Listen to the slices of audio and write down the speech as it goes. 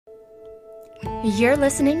You're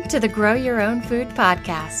listening to the Grow Your Own Food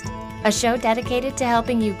podcast, a show dedicated to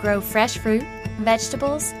helping you grow fresh fruit,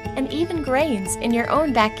 vegetables, and even grains in your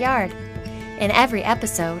own backyard. In every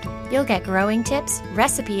episode, you'll get growing tips,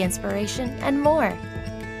 recipe inspiration, and more.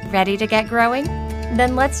 Ready to get growing?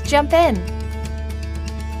 Then let's jump in.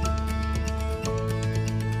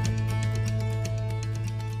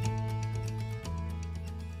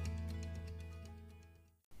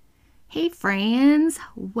 Hey friends,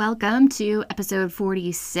 welcome to episode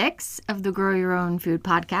 46 of the Grow Your Own Food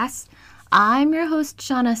podcast. I'm your host,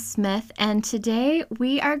 Shauna Smith, and today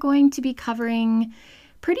we are going to be covering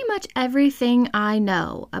pretty much everything I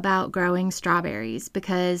know about growing strawberries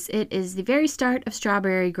because it is the very start of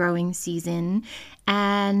strawberry growing season,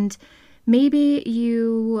 and maybe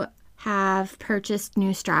you have purchased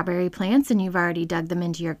new strawberry plants and you've already dug them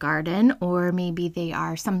into your garden, or maybe they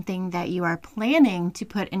are something that you are planning to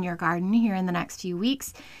put in your garden here in the next few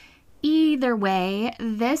weeks. Either way,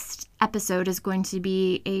 this episode is going to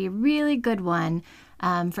be a really good one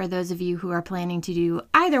for those of you who are planning to do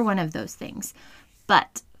either one of those things.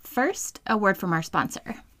 But first, a word from our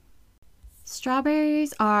sponsor.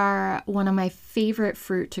 Strawberries are one of my favorite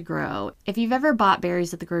fruit to grow. If you've ever bought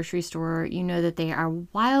berries at the grocery store, you know that they are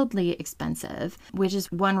wildly expensive, which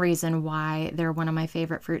is one reason why they're one of my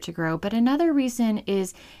favorite fruit to grow. But another reason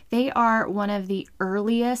is they are one of the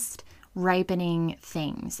earliest ripening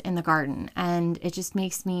things in the garden. And it just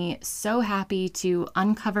makes me so happy to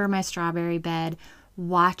uncover my strawberry bed,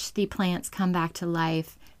 watch the plants come back to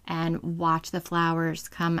life, and watch the flowers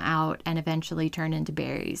come out and eventually turn into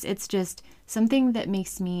berries. It's just something that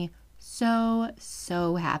makes me so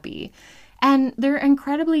happy. And they're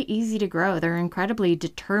incredibly easy to grow. They're incredibly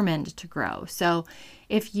determined to grow. So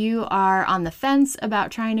if you are on the fence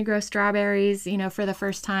about trying to grow strawberries, for the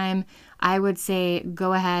first time, I would say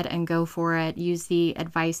go ahead and go for it. Use the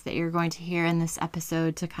advice that you're going to hear in this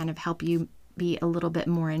episode to kind of help you be a little bit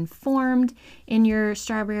more informed in your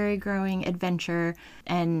strawberry growing adventure,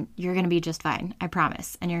 and you're going to be just fine, I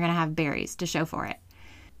promise, and you're going to have berries to show for it.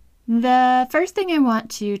 The first thing I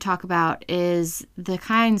want to talk about is the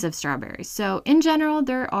kinds of strawberries. So in general,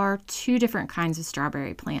 there are two different kinds of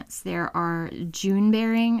strawberry plants. There are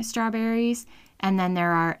June-bearing strawberries, and then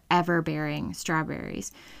there are ever-bearing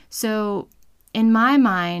strawberries. So in my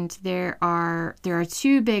mind, there are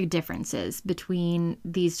two big differences between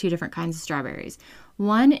these two different kinds of strawberries.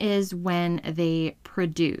 One is when they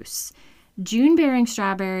produce. June-bearing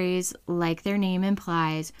strawberries, like their name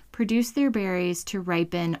implies, produce their berries to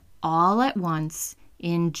ripen all at once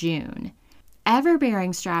in June.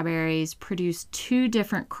 Ever-bearing strawberries produce two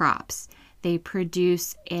different crops. They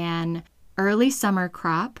produce an early summer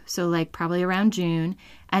crop, so like probably around June,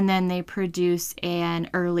 and then they produce an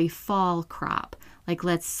early fall crop, like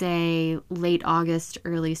let's say late August,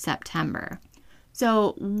 early September.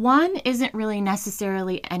 So one isn't really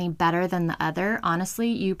necessarily any better than the other. Honestly,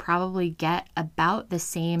 you probably get about the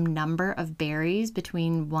same number of berries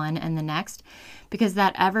between one and the next, because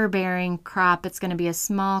that ever-bearing crop, it's going to be a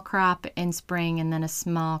small crop in spring and then a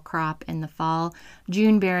small crop in the fall.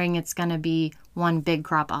 June-bearing, it's going to be one big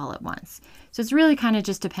crop all at once. So it's really kind of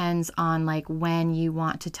just depends on like when you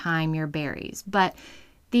want to time your berries. But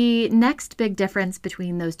the next big difference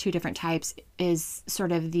between those two different types is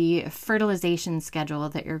sort of the fertilization schedule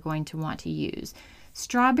that you're going to want to use.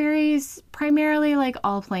 Strawberries, primarily like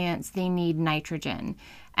all plants, they need nitrogen,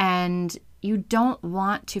 and you don't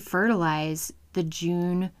want to fertilize the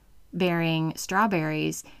June-bearing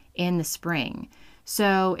strawberries in the spring.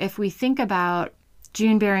 So if we think about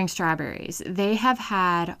June-bearing strawberries, they have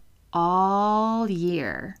had all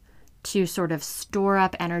year to sort of store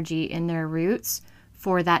up energy in their roots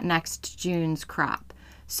for that next June's crop.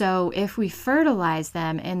 So if we fertilize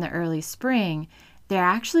them in the early spring, they're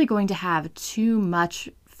actually going to have too much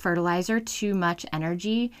fertilizer, too much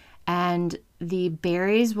energy, and the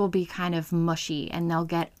berries will be kind of mushy and they'll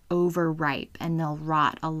get overripe and they'll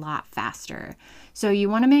rot a lot faster. So you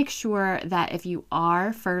want to make sure that if you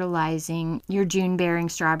are fertilizing your June-bearing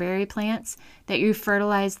strawberry plants, that you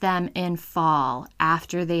fertilize them in fall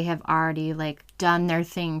after they have already done their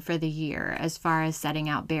thing for the year as far as setting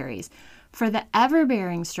out berries. For the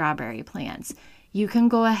ever-bearing strawberry plants, you can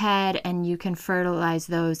go ahead and you can fertilize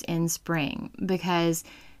those in spring because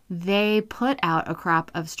they put out a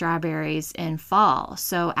crop of strawberries in fall.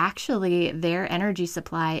 So actually their energy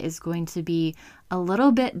supply is going to be a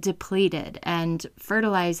little bit depleted, and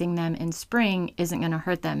fertilizing them in spring isn't going to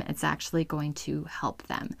hurt them. It's actually going to help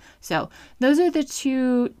them. So those are the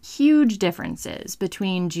two huge differences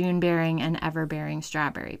between June-bearing and ever-bearing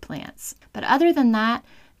strawberry plants. But other than that,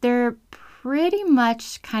 they're pretty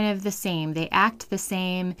much kind of the same. They act the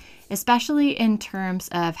same, especially in terms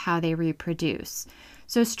of how they reproduce.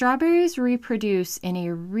 So strawberries reproduce in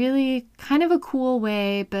a really kind of a cool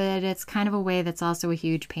way, but it's kind of a way that's also a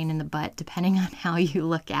huge pain in the butt, depending on how you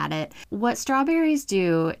look at it. What strawberries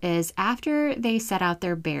do is after they set out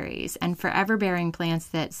their berries, and forever bearing plants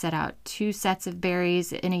that set out 2 sets of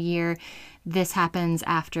berries in a year, this happens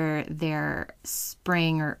after their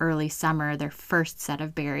spring or early summer, their first set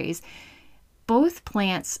of berries. Both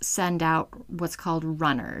plants send out what's called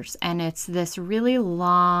runners, and it's this really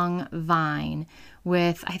long vine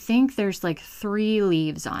with, I think there's like 3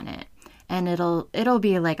 leaves on it, and it'll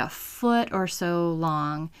be like a foot or so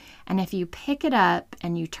long. And if you pick it up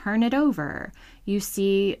and you turn it over, you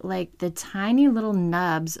see like the tiny little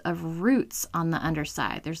nubs of roots on the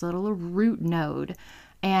underside. There's a little root node.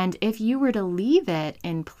 And if you were to leave it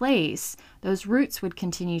in place, those roots would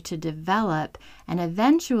continue to develop, and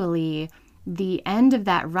eventually the end of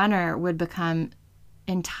that runner would become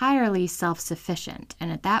entirely self-sufficient.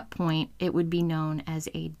 And at that point, it would be known as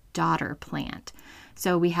a daughter plant.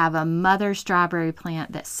 So we have a mother strawberry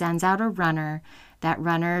plant that sends out a runner. That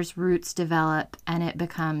runner's roots develop and it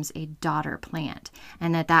becomes a daughter plant.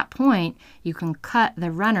 And at that point, you can cut the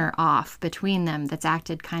runner off between them that's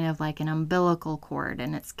acted kind of like an umbilical cord,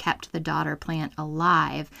 and it's kept the daughter plant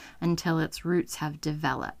alive until its roots have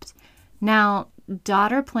developed. Now,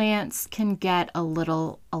 daughter plants can get a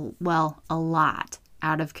lot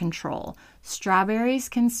out of control. Strawberries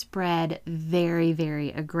can spread very,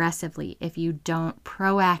 very aggressively if you don't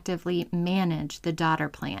proactively manage the daughter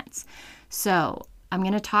plants. So I'm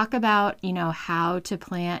going to talk about, how to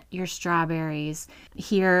plant your strawberries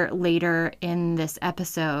here later in this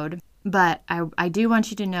episode. But I do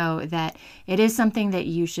want you to know that it is something that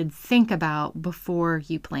you should think about before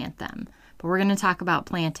you plant them. But we're going to talk about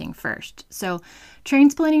planting first. So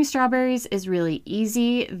transplanting strawberries is really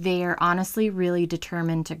easy. They are honestly really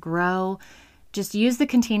determined to grow. Just use the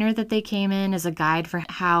container that they came in as a guide for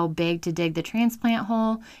how big to dig the transplant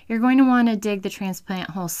hole. You're going to want to dig the transplant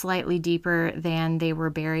hole slightly deeper than they were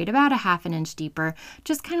buried, about 1/2 inch deeper,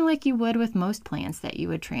 just kind of like you would with most plants that you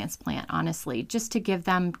would transplant, honestly, just to give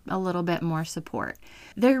them a little bit more support.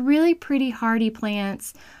 They're really pretty hardy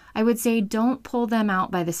plants. I would say don't pull them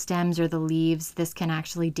out by the stems or the leaves. This can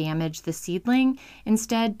actually damage the seedling.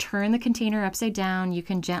 Instead, turn the container upside down. You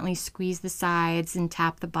can gently squeeze the sides and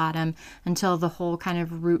tap the bottom until the whole kind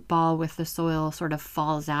of root ball with the soil sort of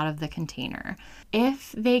falls out of the container.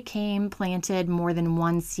 If they came planted more than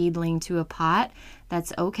 1 seedling to a pot,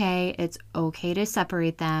 that's okay. It's okay to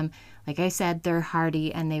separate them. Like I said, they're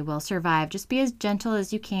hardy and they will survive. Just be as gentle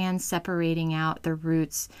as you can, separating out the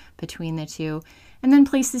roots between the two. And then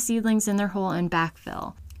place the seedlings in their hole and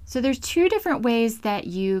backfill. So there's 2 different ways that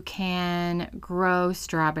you can grow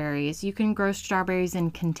strawberries. You can grow strawberries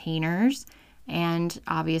in containers, and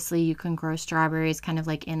obviously you can grow strawberries kind of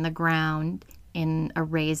like in the ground, in a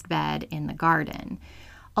raised bed in the garden.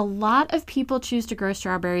 A lot of people choose to grow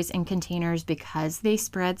strawberries in containers because they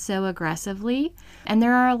spread so aggressively, and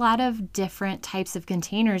there are a lot of different types of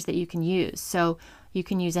containers that you can use. So you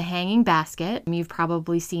can use a hanging basket. You've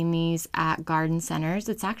probably seen these at garden centers.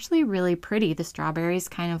 It's actually really pretty. The strawberries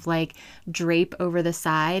kind of like drape over the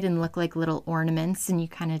side and look like little ornaments, and you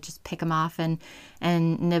kind of just pick them off and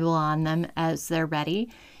nibble on them as they're ready.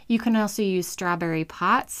 You can also use strawberry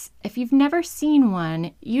pots. If you've never seen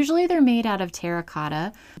one, usually they're made out of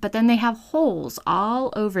terracotta, but then they have holes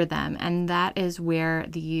all over them, and that is where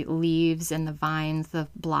the leaves and the vines, the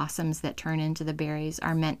blossoms that turn into the berries,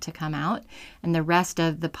 are meant to come out, and the rest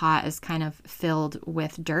of the pot is kind of filled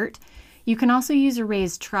with dirt. You can also use a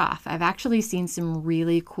raised trough. I've actually seen some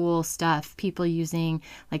really cool stuff, people using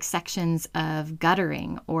like sections of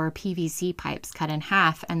guttering or PVC pipes cut in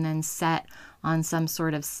half and then set on some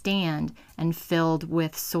sort of stand and filled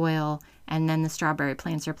with soil, and then the strawberry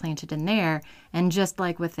plants are planted in there. And just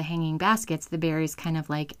like with the hanging baskets, the berries kind of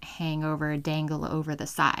like hang over, dangle over the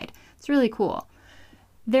side. It's really cool.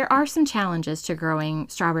 There are some challenges to growing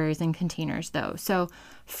strawberries in containers though. So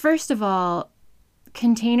first of all,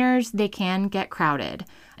 containers, they can get crowded.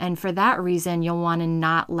 And for that reason, you'll want to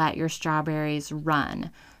not let your strawberries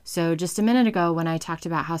run. So just a minute ago, when I talked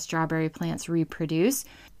about how strawberry plants reproduce,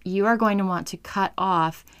 you are going to want to cut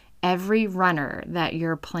off every runner that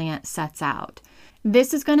your plant sets out.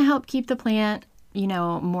 This is going to help keep the plant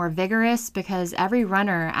more vigorous because every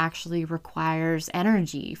runner actually requires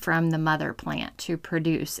energy from the mother plant to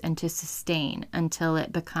produce and to sustain until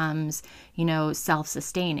it becomes,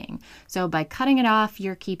 self-sustaining. So by cutting it off,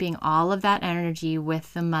 you're keeping all of that energy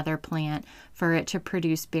with the mother plant for it to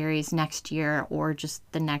produce berries next year or just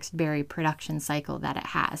the next berry production cycle that it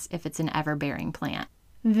has if it's an ever-bearing plant.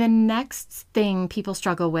 The next thing people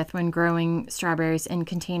struggle with when growing strawberries in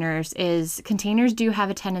containers is containers do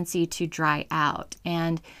have a tendency to dry out,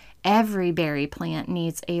 and every berry plant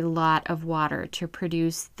needs a lot of water to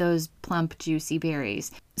produce those plump, juicy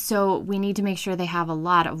berries. So we need to make sure they have a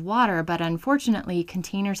lot of water, but unfortunately,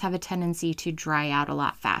 containers have a tendency to dry out a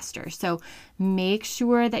lot faster. So make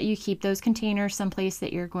sure that you keep those containers someplace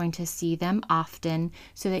that you're going to see them often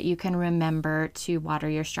so that you can remember to water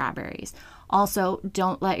your strawberries. Also,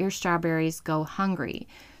 don't let your strawberries go hungry.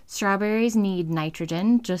 Strawberries need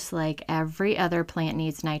nitrogen, just like every other plant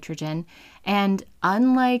needs nitrogen. And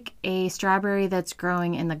unlike a strawberry that's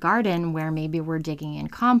growing in the garden where maybe we're digging in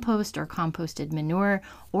compost or composted manure,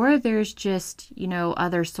 or there's just,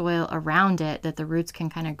 other soil around it that the roots can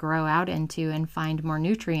kind of grow out into and find more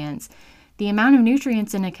nutrients, the amount of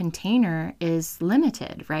nutrients in a container is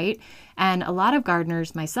limited, right? And a lot of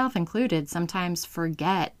gardeners, myself included, sometimes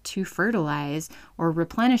forget to fertilize or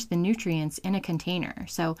replenish the nutrients in a container.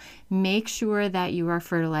 So make sure that you are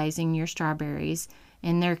fertilizing your strawberries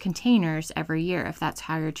in their containers every year if that's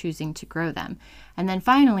how you're choosing to grow them. And then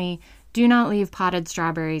finally, do not leave potted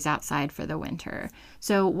strawberries outside for the winter.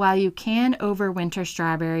 So while you can overwinter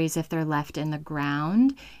strawberries if they're left in the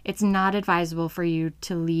ground, it's not advisable for you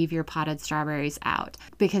to leave your potted strawberries out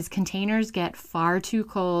because containers get far too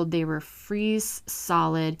cold. They will freeze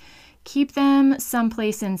solid. Keep them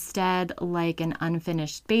someplace instead, like an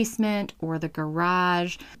unfinished basement or the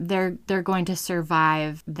garage. They're going to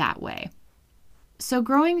survive that way. So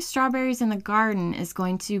growing strawberries in the garden is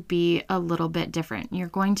going to be a little bit different. You're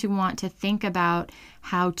going to want to think about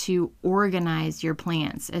how to organize your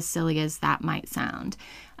plants, as silly as that might sound.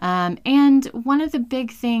 And one of the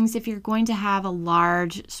big things, if you're going to have a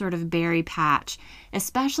large sort of berry patch,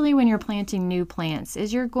 especially when you're planting new plants,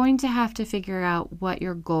 is you're going to have to figure out what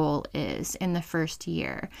your goal is in the first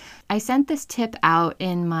year. I sent this tip out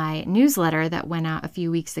in my newsletter that went out a few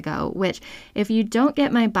weeks ago, which if you don't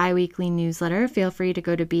get my bi-weekly newsletter, feel free to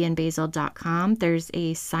go to beeandbasil.com. There's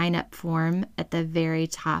a sign-up form at the very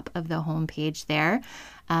top of the homepage there.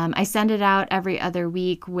 I send it out every other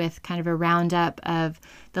week with kind of a roundup of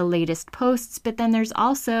the latest posts, but then there's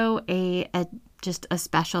also just a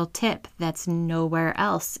special tip that's nowhere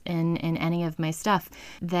else in any of my stuff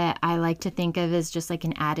that I like to think of as just like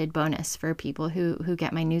an added bonus for people who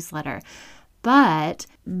get my newsletter. But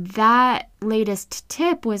that latest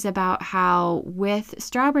tip was about how with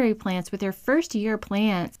strawberry plants, with your first year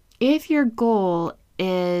plants, if your goal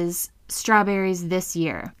is strawberries this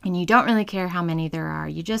year and you don't really care how many there are,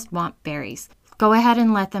 you just want berries, go ahead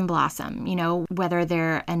and let them blossom. Whether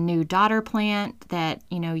they're a new daughter plant that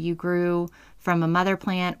you grew from a mother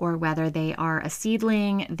plant or whether they are a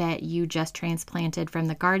seedling that you just transplanted from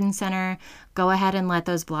the garden center, go ahead and let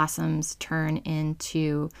those blossoms turn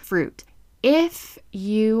into fruit. If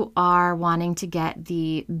you are wanting to get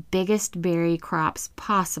the biggest berry crops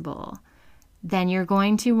possible, then you're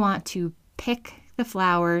going to want to pick the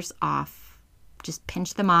flowers off. Just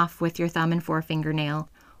pinch them off with your thumb and forefingernail.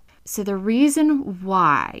 So the reason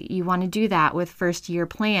why you want to do that with first year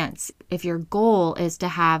plants, if your goal is to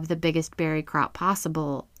have the biggest berry crop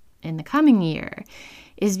possible in the coming year,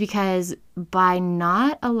 is because by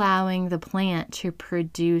not allowing the plant to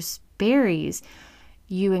produce berries,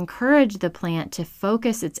 you encourage the plant to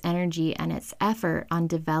focus its energy and its effort on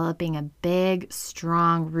developing a big,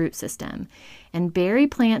 strong root system. And berry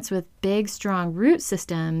plants with big, strong root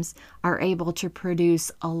systems are able to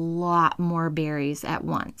produce a lot more berries at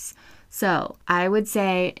once. So I would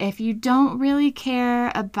say if you don't really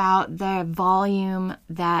care about the volume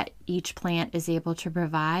that each plant is able to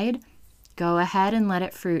provide, go ahead and let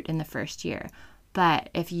it fruit in the first year. But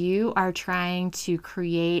if you are trying to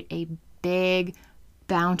create a big,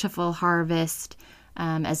 bountiful harvest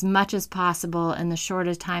as much as possible in the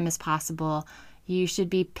shortest time as possible, you should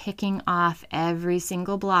be picking off every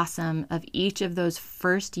single blossom of each of those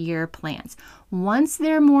first year plants. Once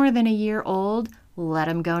they're more than a year old, let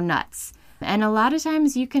them go nuts. And a lot of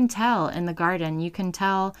times you can tell in the garden, you can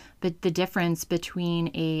tell the difference between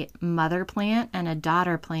a mother plant and a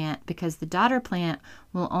daughter plant because the daughter plant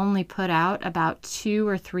will only put out about 2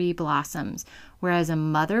 or 3 blossoms, whereas a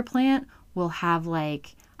mother plant will have I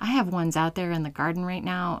have ones out there in the garden right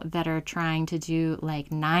now that are trying to do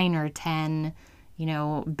 9 or 10,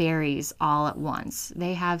 berries all at once.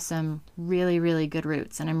 They have some really, really good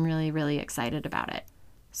roots, and I'm really, really excited about it.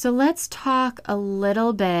 So let's talk a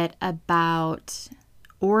little bit about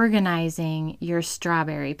organizing your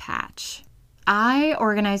strawberry patch. I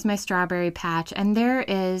organized my strawberry patch, and there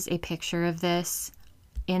is a picture of this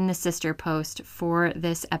in the sister post for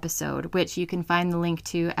this episode, which you can find the link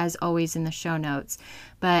to as always in the show notes.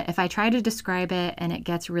 But if I try to describe it and it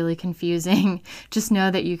gets really confusing, just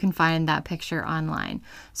know that you can find that picture online.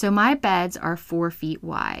 So my beds are 4 feet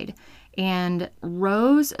wide, and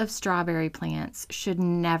rows of strawberry plants should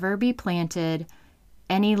never be planted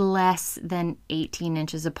any less than 18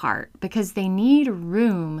 inches apart because they need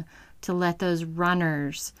room to let those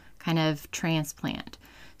runners kind of transplant.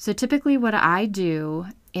 So typically what I do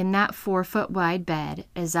in that 4 foot wide bed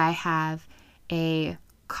is I have a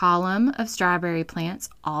column of strawberry plants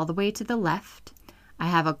all the way to the left. I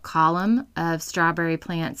have a column of strawberry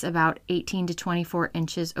plants about 18 to 24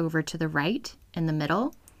 inches over to the right in the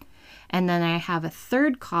middle. And then I have a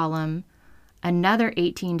third column, another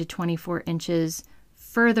 18 to 24 inches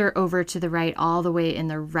further over to the right, all the way on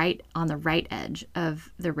the right edge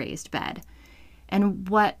of the raised bed. And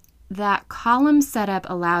what that column setup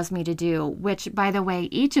allows me to do, which, by the way,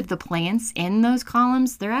 each of the plants in those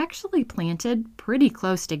columns, they're actually planted pretty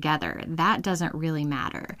close together. That doesn't really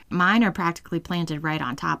matter. Mine are practically planted right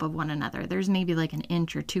on top of one another. There's maybe like 1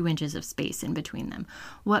 inch or 2 inches of space in between them.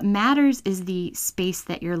 What matters is the space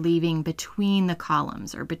that you're leaving between the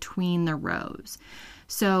columns or between the rows.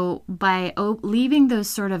 So by leaving those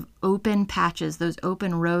sort of open patches, those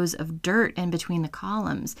open rows of dirt in between the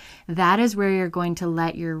columns, that is where you're going to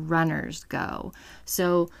let your runners go.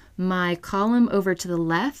 So my column over to the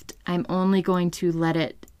left, I'm only going to let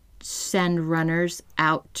it send runners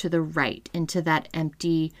out to the right into that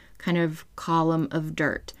empty kind of column of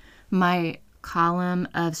dirt. My column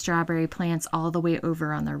of strawberry plants all the way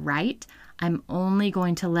over on the right, I'm only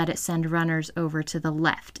going to let it send runners over to the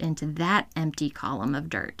left into that empty column of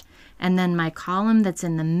dirt. And then my column that's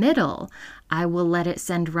in the middle, I will let it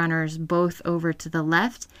send runners both over to the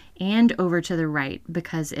left and over to the right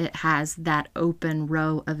because it has that open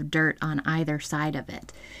row of dirt on either side of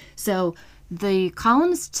it. So the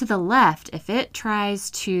columns to the left, if it tries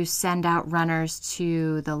to send out runners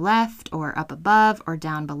to the left or up above or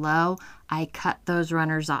down below, I cut those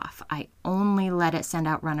runners off. I only let it send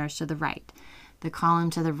out runners to the right. The column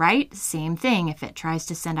to the right, same thing. If it tries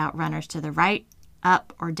to send out runners to the right,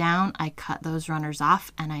 up or down, I cut those runners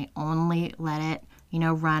off and I only let it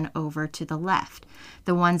run over to the left.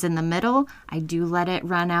 The ones in the middle, I do let it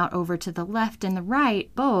run out over to the left and the right,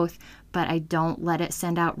 both, but I don't let it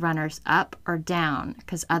send out runners up or down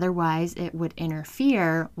because otherwise it would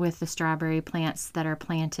interfere with the strawberry plants that are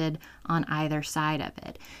planted on either side of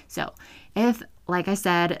it. So if, like I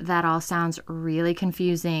said, that all sounds really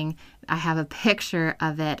confusing, I have a picture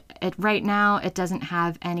of it. Right now, it doesn't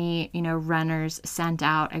have any, runners sent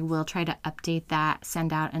out. I will try to update that,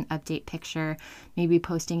 send out an update picture, maybe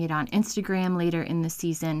posting it on Instagram later in the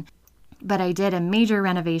season. But I did a major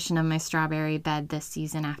renovation of my strawberry bed this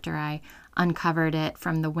season after I uncovered it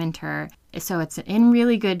from the winter. So it's in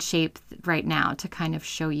really good shape right now to kind of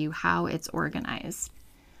show you how it's organized.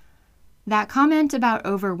 That comment about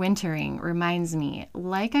overwintering reminds me,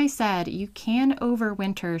 like I said, you can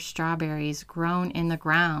overwinter strawberries grown in the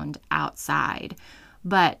ground outside,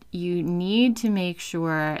 but you need to make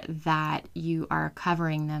sure that you are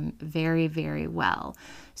covering them very, very well.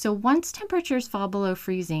 So once temperatures fall below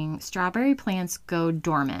freezing, strawberry plants go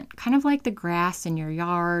dormant, kind of like the grass in your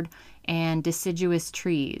yard and deciduous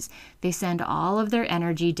trees. They send all of their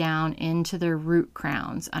energy down into their root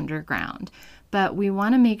crowns underground. But we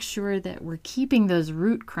want to make sure that we're keeping those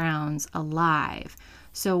root crowns alive.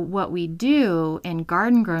 So what we do in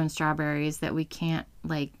garden-grown strawberries that we can't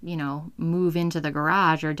move into the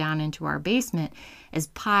garage or down into our basement is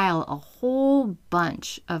pile a whole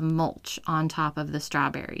bunch of mulch on top of the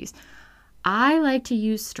strawberries. I like to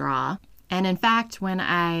use straw. And in fact, when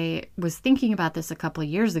I was thinking about this a couple of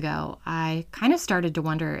years ago, I kind of started to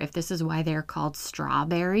wonder if this is why they're called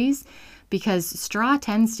strawberries, because straw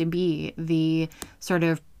tends to be the sort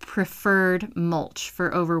of preferred mulch for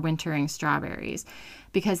overwintering strawberries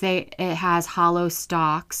because it has hollow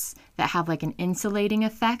stalks that have like an insulating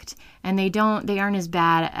effect, and they aren't as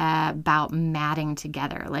bad about matting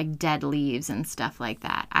together like dead leaves and stuff like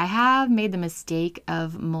that. I have made the mistake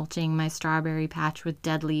of mulching my strawberry patch with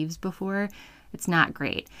dead leaves before. It's not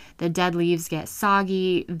great. The dead leaves get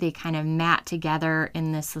soggy. They kind of mat together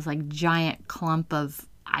in this like giant clump of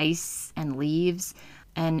ice and leaves.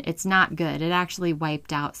 and it's not good. It actually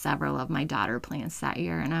wiped out several of my daughter plants that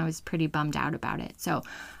year, and I was pretty bummed out about it. So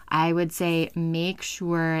I would say make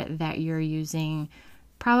sure that you're using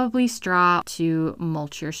probably straw to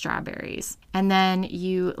mulch your strawberries. And then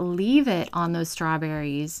you leave it on those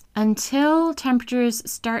strawberries until temperatures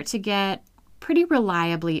start to get pretty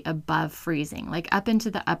reliably above freezing, like up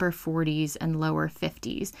into the upper 40s and lower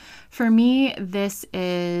 50s. For me, this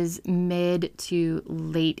is mid to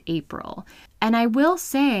late April. And I will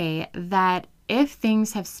say that if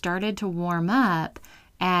things have started to warm up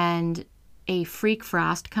and a freak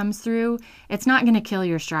frost comes through, it's not going to kill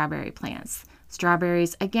your strawberry plants.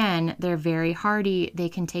 Strawberries, again, they're very hardy. They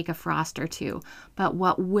can take a frost or two. But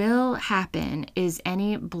what will happen is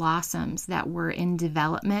any blossoms that were in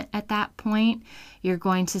development at that point, you're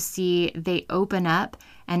going to see they open up,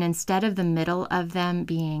 and instead of the middle of them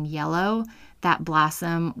being yellow, that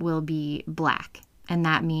blossom will be black. And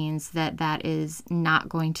that means that that is not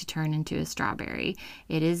going to turn into a strawberry.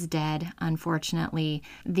 It is dead, unfortunately.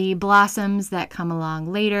 The blossoms that come along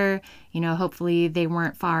later, hopefully they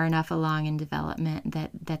weren't far enough along in development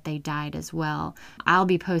that they died as well. I'll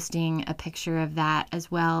be posting a picture of that as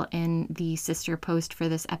well in the sister post for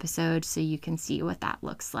this episode so you can see what that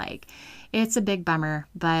looks like. It's a big bummer,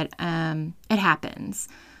 but it happens.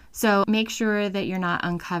 So make sure that you're not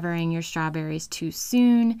uncovering your strawberries too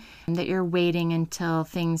soon, and that you're waiting until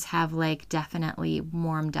things have definitely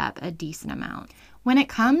warmed up a decent amount. When it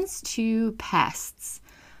comes to pests,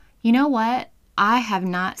 you know what? I have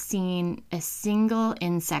not seen a single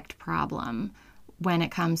insect problem when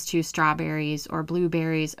it comes to strawberries or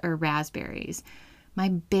blueberries or raspberries. My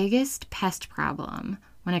biggest pest problem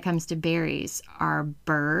when it comes to berries are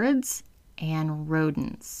birds and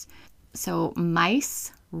rodents. So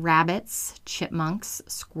mice, rabbits, chipmunks,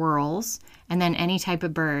 squirrels, and then any type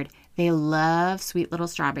of bird. They love sweet little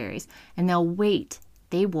strawberries, and they'll wait.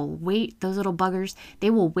 They will wait, those little buggers, they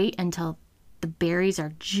will wait until the berries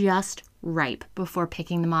are just ripe before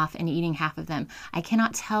picking them off and eating half of them. I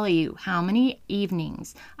cannot tell you how many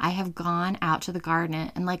evenings I have gone out to the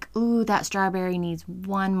garden and ooh, that strawberry needs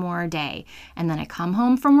one more day. And then I come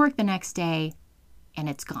home from work the next day and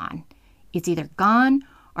it's gone. It's either gone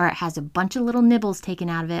or it has a bunch of little nibbles taken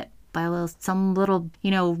out of it by some little,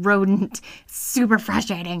 rodent. Super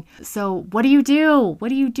frustrating. So what do you do? What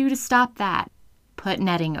do you do to stop that? Put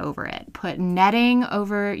netting over it. Put netting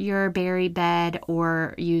over your berry bed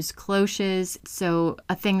or use cloches. So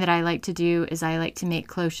a thing that I like to do is I like to make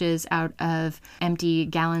cloches out of empty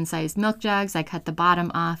gallon-sized milk jugs. I cut the bottom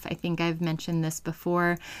off. I think I've mentioned this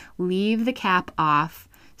before. Leave the cap off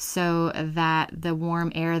so that the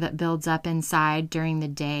warm air that builds up inside during the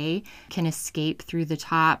day can escape through the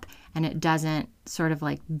top and it doesn't sort of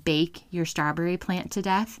bake your strawberry plant to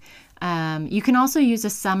death. You can also use a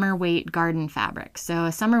summer weight garden fabric. So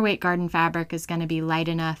a summer weight garden fabric is going to be light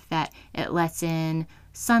enough that it lets in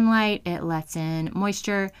sunlight, it lets in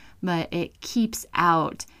moisture, but it keeps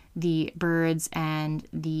out the birds and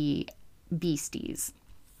the beasties.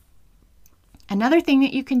 Another thing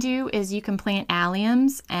that you can do is you can plant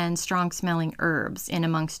alliums and strong-smelling herbs in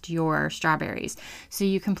amongst your strawberries. So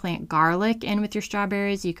you can plant garlic in with your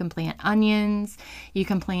strawberries, you can plant onions, you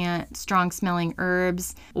can plant strong-smelling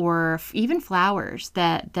herbs, or even flowers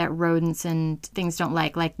that rodents and things don't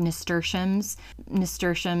like nasturtiums.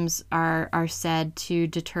 Nasturtiums are said to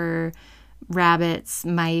deter rabbits,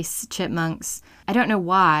 mice, chipmunks. I don't know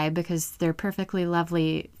why, because they're perfectly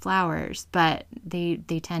lovely flowers, but they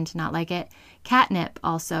tend to not like it. Catnip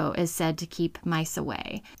also is said to keep mice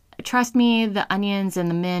away. Trust me, the onions and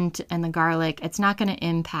the mint and the garlic, it's not going to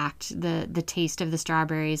impact the taste of the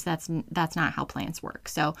strawberries. That's not how plants work.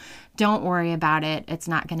 So don't worry about it. It's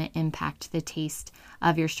not going to impact the taste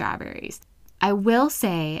of your strawberries. I will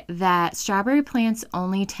say that strawberry plants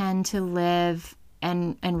only tend to live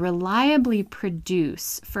and reliably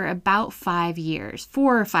produce for about 4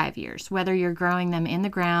 or 5 years, whether you're growing them in the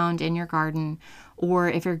ground, in your garden, or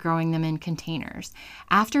if you're growing them in containers.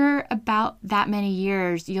 After about that many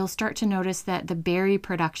years, you'll start to notice that the berry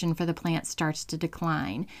production for the plant starts to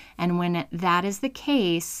decline. And when that is the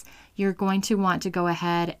case, you're going to want to go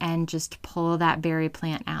ahead and just pull that berry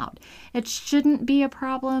plant out. It shouldn't be a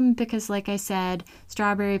problem because, like I said,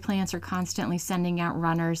 strawberry plants are constantly sending out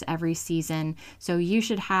runners every season. So you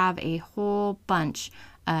should have a whole bunch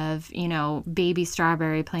of, baby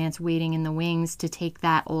strawberry plants waiting in the wings to take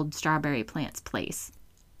that old strawberry plant's place.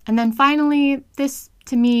 And then finally, this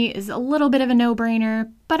to me is a little bit of a no-brainer,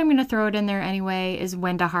 but I'm going to throw it in there anyway, is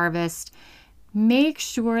when to harvest. Make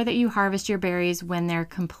sure that you harvest your berries when they're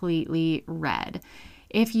completely red.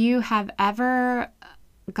 If you have ever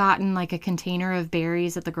gotten like a container of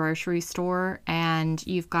berries at the grocery store and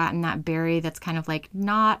you've gotten that berry that's kind of like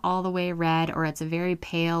not all the way red, or it's a very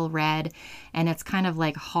pale red and it's kind of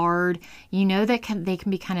like hard, you know that they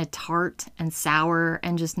can be kind of tart and sour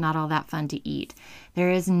and just not all that fun to eat.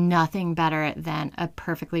 There is nothing better than a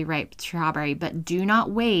perfectly ripe strawberry, but do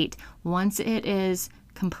not wait. Once it is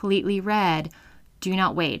completely red, do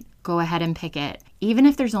not wait. Go ahead and pick it, even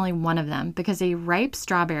if there's only one of them, because a ripe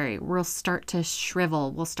strawberry will start to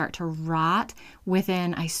shrivel, will start to rot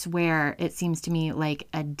within, I swear, it seems to me like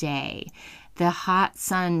a day. The hot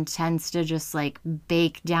sun tends to just like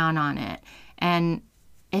bake down on it, and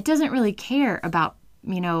it doesn't really care about,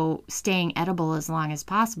 staying edible as long as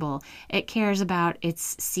possible. It cares about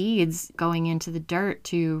its seeds going into the dirt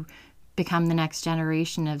to become the next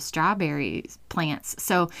generation of strawberry plants.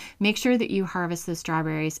 So make sure that you harvest the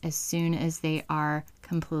strawberries as soon as they are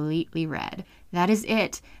completely red. That is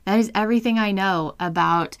it. That is everything I know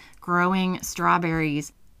about growing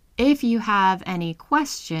strawberries. If you have any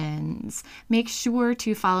questions, make sure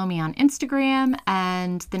to follow me on Instagram,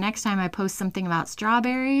 and the next time I post something about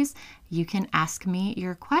strawberries, you can ask me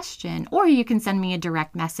your question, or you can send me a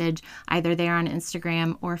direct message either there on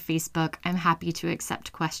Instagram or Facebook. I'm happy to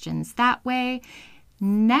accept questions that way.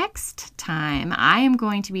 Next time, I am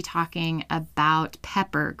going to be talking about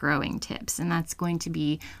pepper growing tips, and that's going to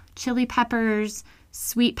be chili peppers,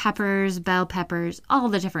 sweet peppers, bell peppers, all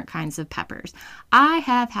the different kinds of peppers. I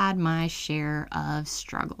have had my share of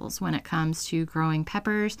struggles when it comes to growing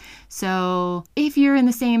peppers. So if you're in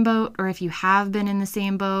the same boat, or if you have been in the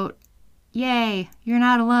same boat, yay, you're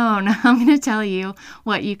not alone. I'm going to tell you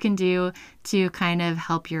what you can do to kind of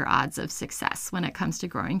help your odds of success when it comes to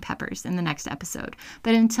growing peppers in the next episode.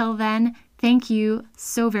 But until then, thank you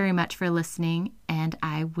so very much for listening, and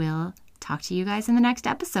I will talk to you guys in the next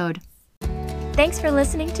episode. Thanks for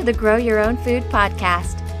listening to the Grow Your Own Food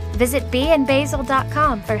podcast. Visit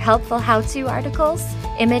beeandbasil.com for helpful how-to articles,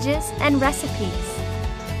 images, and recipes.